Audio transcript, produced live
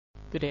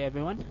Good day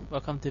everyone,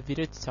 welcome to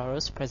video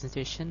tutorial's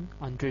presentation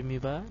on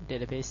Dreamweaver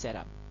database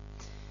setup.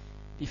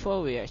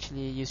 Before we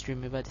actually use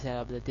Dreamweaver to set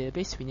up the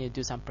database, we need to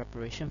do some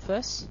preparation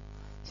first.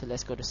 So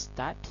let's go to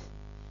Start,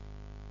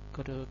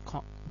 go to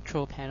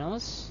Control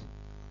Panels,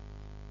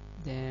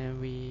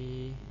 then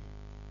we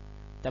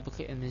double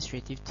click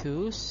Administrative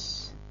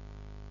Tools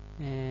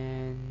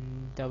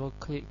and double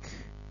click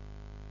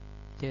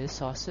Data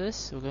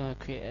Sources. We're going to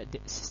create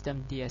a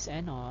system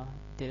DSN or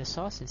data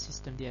source in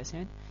system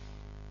DSN.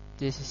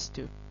 This is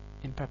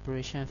in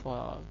preparation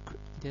for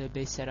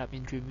database setup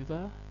in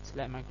Dreamweaver.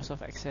 Select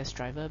Microsoft Access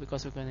driver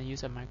because we're going to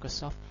use a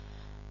Microsoft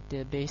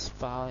database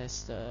file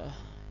as the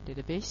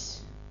database.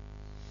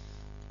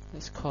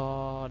 Let's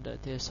call the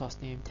data source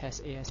name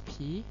test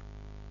ASP.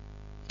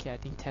 Okay, I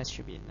think test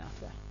should be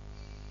enough.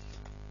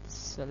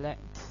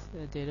 Select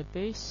the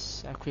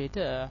database. I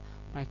created a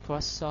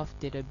Microsoft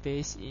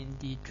database in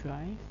D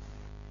drive.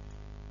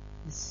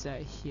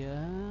 Inside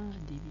here,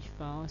 DB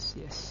files,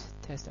 yes,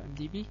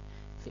 test.mdb.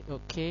 Click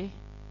OK.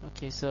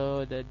 Okay,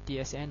 so the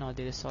DSN or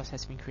data source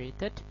has been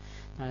created.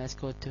 Now let's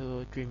go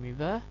to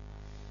Dreamweaver.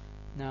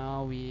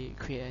 Now we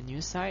create a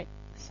new site,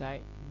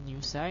 new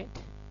site.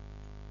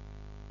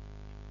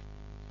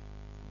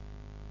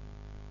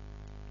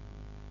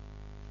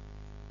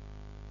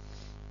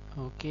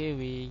 Okay,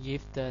 we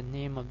give the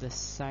name of the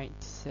site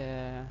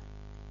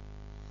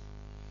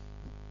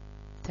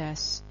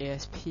test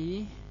ASP.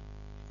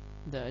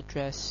 The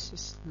address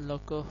is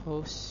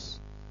localhost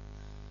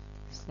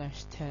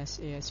 /test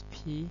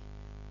ASP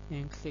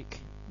and click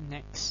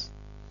next.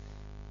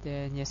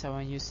 Then yes, I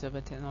want to use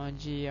server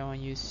technology. I want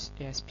to use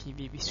ASP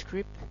BB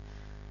script.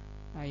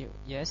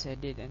 Yes, I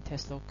did. And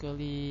test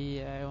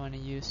locally. I want to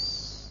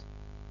use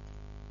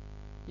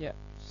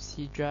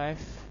C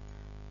drive,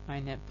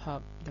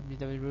 inetpub,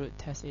 www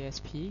test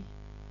ASP.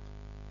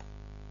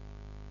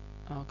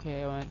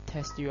 Okay, I want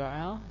test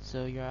URL.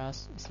 So URL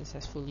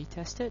successfully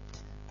tested.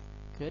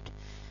 Good.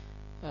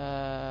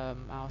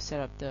 I'll set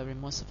up the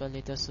remote server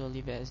later, so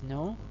leave it as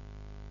no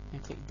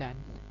and click done.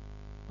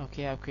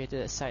 Okay, I've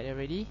created a site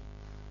already.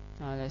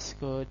 Now let's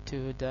go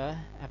to the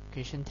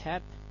application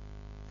tab.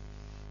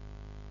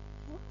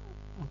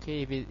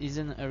 Okay, if it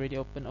isn't already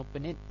open,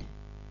 open it.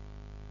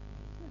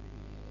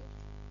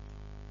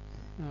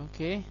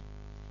 Okay,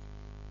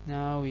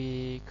 now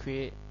we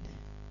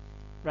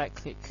right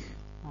click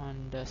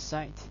on the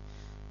site,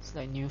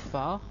 select new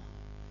file.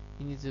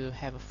 You need to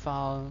have a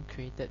file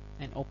created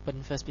and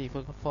open first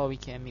before we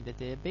can make the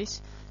database.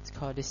 Let's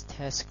call this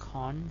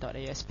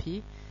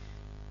testcon.asp.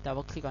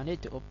 Double click on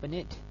it to open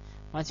it.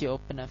 Once you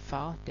open a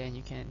file, then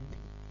you can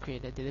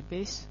create a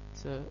database.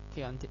 So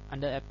click on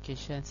under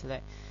application,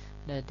 select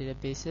the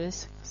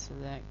databases,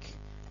 select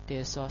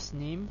data source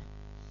name.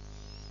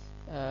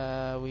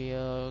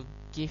 We'll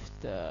give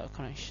the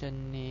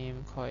connection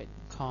name, call it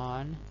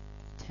con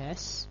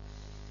test.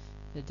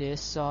 The data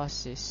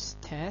source is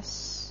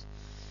test.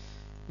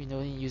 We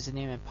don't need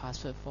username and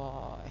password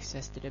for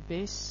access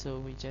database, so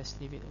we just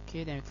leave it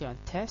okay. Then we click on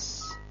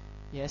test.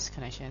 Yes,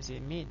 connection has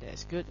been made.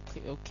 That's good.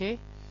 Click OK.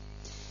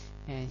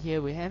 And here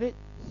we have it.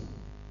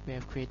 We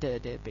have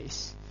created a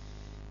database.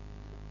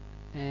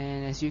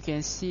 And as you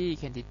can see, you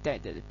can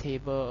detect that the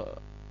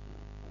table,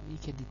 you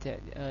can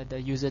detect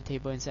the user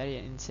table inside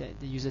it. And inside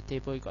the user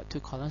table, you got two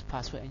columns,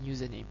 password and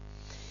username.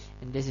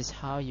 And this is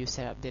how you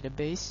set up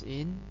database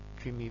in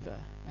Dreamweaver.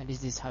 And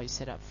this is how you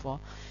set up for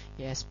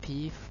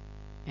ASP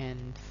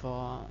and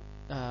for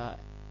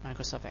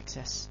Microsoft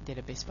Access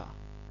database file.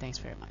 Thanks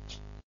very much.